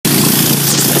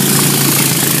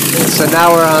So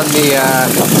now we're on the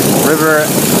River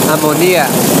Ammonia,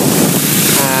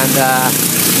 and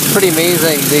pretty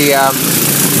amazing the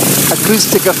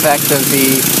acoustic effect of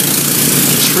the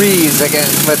trees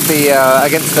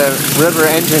against the river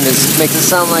engine makes it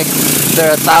sound like there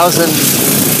are 1,000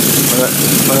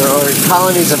 or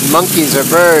colonies of monkeys or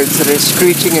birds that are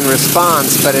screeching in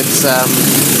response, but it's I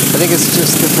think it's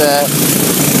just that the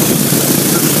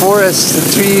forests, the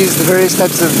trees, the various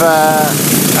types of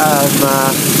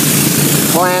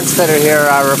plants that are here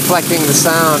are reflecting the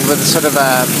sound with sort of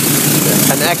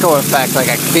an echo effect, like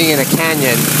being in a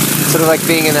canyon, sort of like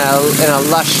being in a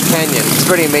lush canyon. It's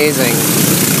pretty amazing.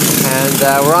 And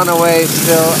we're on our way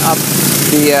still up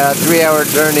the 3-hour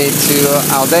journey to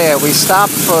Aldeia. We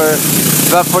stopped for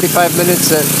about 45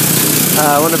 minutes at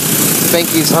one of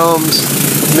Benki's homes,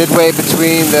 midway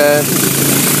between the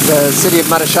city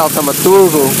of Marechal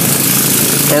Thaumaturgo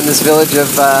and this village of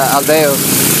Aldeia.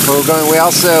 We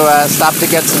also stopped to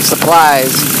get some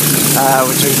supplies,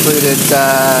 which included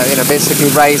basically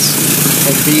rice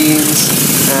and beans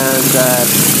and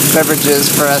beverages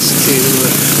for us to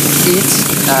eat,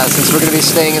 since we're going to be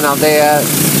staying in Aldeia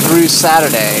through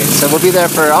Saturday. So we'll be there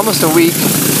for almost a week.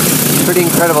 Pretty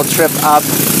incredible trip up.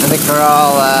 I think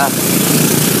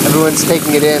everyone's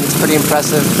taking it in. It's pretty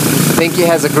impressive. Benki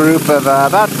has a group of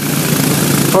about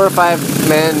 4 or 5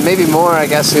 men, maybe more, I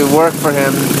guess, who work for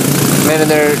him. Men in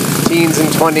their teens and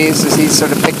 20s, as he's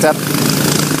sort of picked up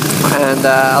and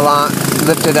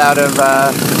lifted out of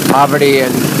poverty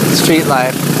and street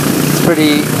life. It's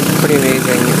pretty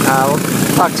amazing. We'll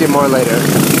talk to you more later.